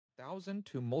1,000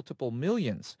 to multiple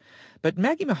millions. But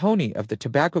Maggie Mahoney of the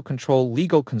Tobacco Control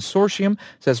Legal Consortium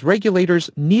says regulators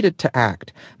needed to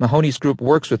act. Mahoney's group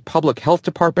works with public health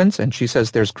departments, and she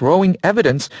says there's growing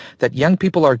evidence that young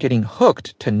people are getting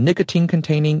hooked to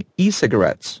nicotine-containing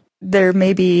e-cigarettes. There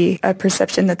may be a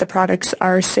perception that the products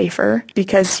are safer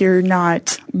because you're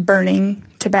not burning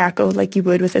tobacco like you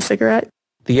would with a cigarette.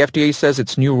 The FDA says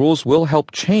its new rules will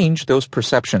help change those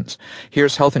perceptions.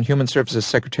 Here's Health and Human Services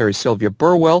Secretary Sylvia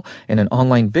Burwell in an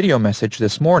online video message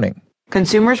this morning.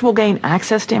 Consumers will gain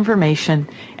access to information,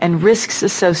 and risks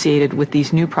associated with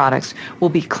these new products will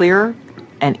be clearer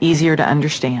and easier to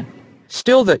understand.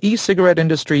 Still, the e-cigarette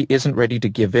industry isn't ready to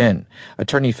give in.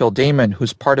 Attorney Phil Damon,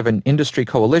 who's part of an industry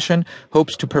coalition,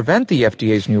 hopes to prevent the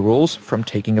FDA's new rules from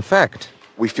taking effect.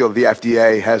 We feel the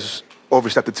FDA has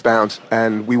overstepped its bounds,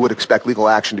 and we would expect legal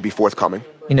action to be forthcoming.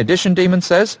 In addition, Damon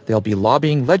says they'll be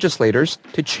lobbying legislators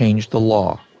to change the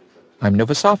law. I'm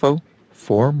Nova Safo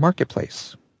for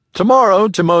Marketplace. Tomorrow,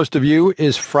 to most of you,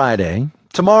 is Friday.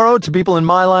 Tomorrow, to people in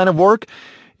my line of work,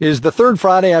 is the third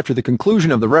Friday after the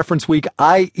conclusion of the reference week,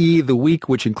 i.e. the week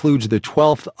which includes the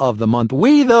 12th of the month.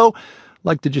 We, though,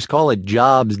 like to just call it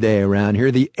Jobs Day around here.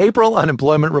 The April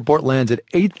unemployment report lands at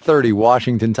 8:30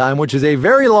 Washington time, which is a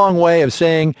very long way of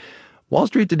saying Wall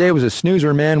Street today was a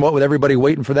snoozer, man. What with everybody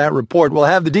waiting for that report? We'll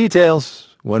have the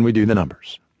details when we do the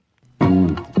numbers.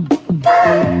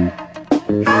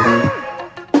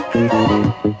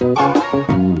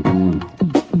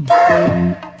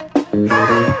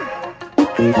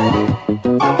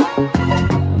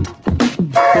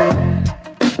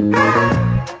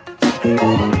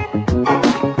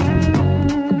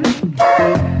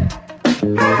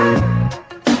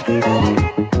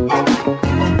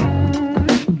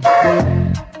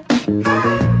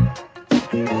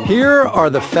 Here are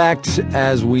the facts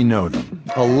as we know them.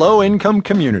 A low-income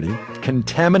community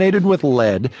contaminated with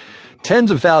lead, tens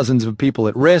of thousands of people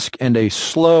at risk, and a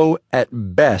slow, at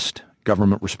best,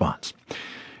 government response.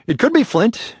 It could be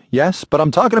Flint, yes, but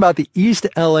I'm talking about the East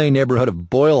L.A. neighborhood of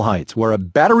Boyle Heights, where a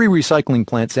battery recycling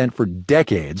plant sat for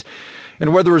decades,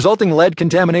 and where the resulting lead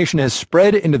contamination has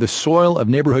spread into the soil of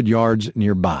neighborhood yards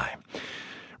nearby.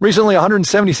 Recently,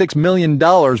 $176 million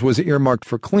was earmarked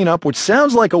for cleanup, which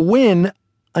sounds like a win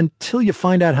until you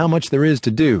find out how much there is to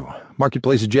do.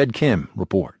 Marketplace's Jed Kim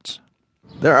reports.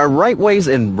 There are right ways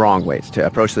and wrong ways to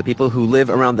approach the people who live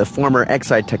around the former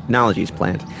Exide Technologies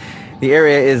plant. The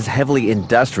area is heavily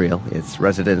industrial, its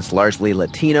residents largely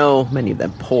Latino, many of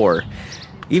them poor.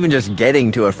 Even just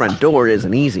getting to a front door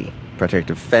isn't easy.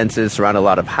 Protective fences surround a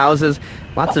lot of houses,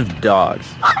 lots of dogs.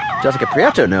 Jessica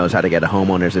Prieto knows how to get a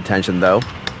homeowner's attention, though.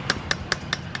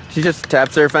 She just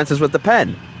taps her fences with a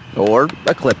pen, or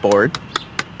a clipboard.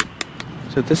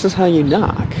 So this is how you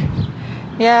knock.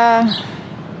 Yeah,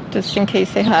 just in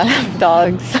case they have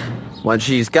dogs. Once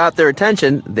she's got their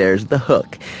attention, there's the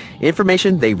hook.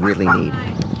 Information they really need.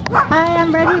 Hi,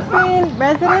 I'm registering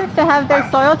residents to have their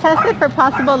soil tested for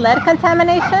possible lead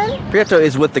contamination. Prieto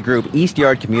is with the group East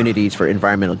Yard Communities for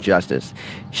Environmental Justice.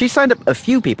 She signed up a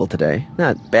few people today.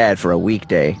 Not bad for a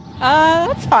weekday.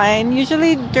 That's fine.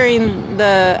 Usually during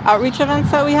the outreach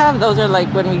events that we have, those are like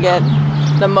when we get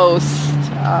the most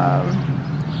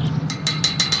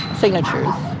signatures.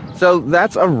 So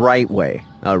that's a right way.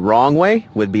 A wrong way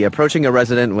would be approaching a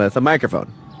resident with a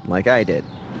microphone, like I did.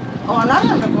 Oh, I'm not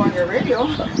going to go on your radio.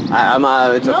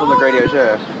 It's a public radio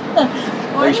show.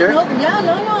 Are you sure?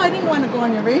 I didn't want to go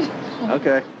on your radio.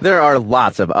 Okay. There are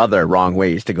lots of other wrong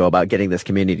ways to go about getting this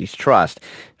community's trust.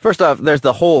 First off, there's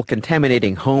the whole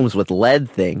contaminating homes with lead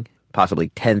thing. Possibly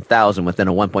 10,000 within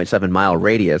a 1.7-mile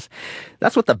radius.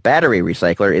 That's what the battery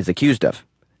recycler is accused of.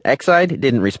 Exide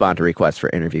didn't respond to requests for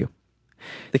interview.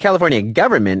 The California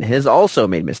government has also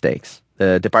made mistakes.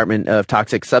 The Department of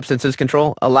Toxic Substances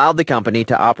Control allowed the company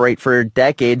to operate for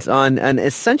decades on an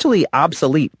essentially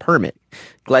obsolete permit.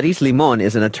 Gladys Limon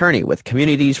is an attorney with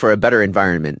Communities for a Better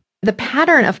Environment. The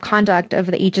pattern of conduct of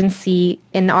the agency,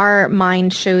 in our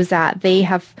mind, shows that they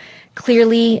have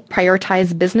clearly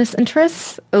prioritized business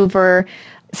interests over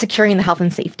securing the health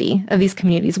and safety of these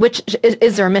communities, which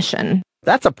is their mission.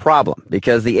 That's a problem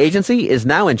because the agency is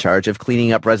now in charge of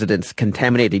cleaning up residents'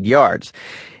 contaminated yards,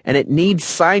 and it needs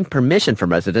signed permission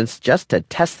from residents just to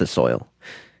test the soil.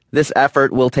 This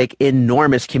effort will take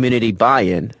enormous community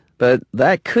buy-in, but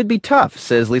that could be tough,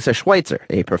 says Lisa Schweitzer,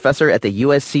 a professor at the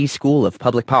USC School of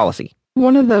Public Policy.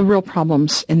 One of the real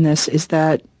problems in this is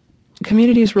that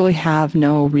communities really have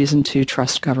no reason to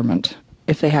trust government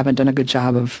if they haven't done a good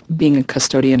job of being a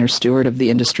custodian or steward of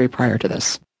the industry prior to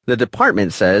this. The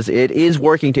department says it is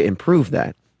working to improve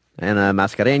that. Ana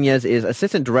Mascareñas is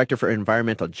Assistant Director for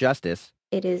Environmental Justice.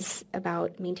 It is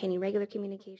about maintaining regular communication.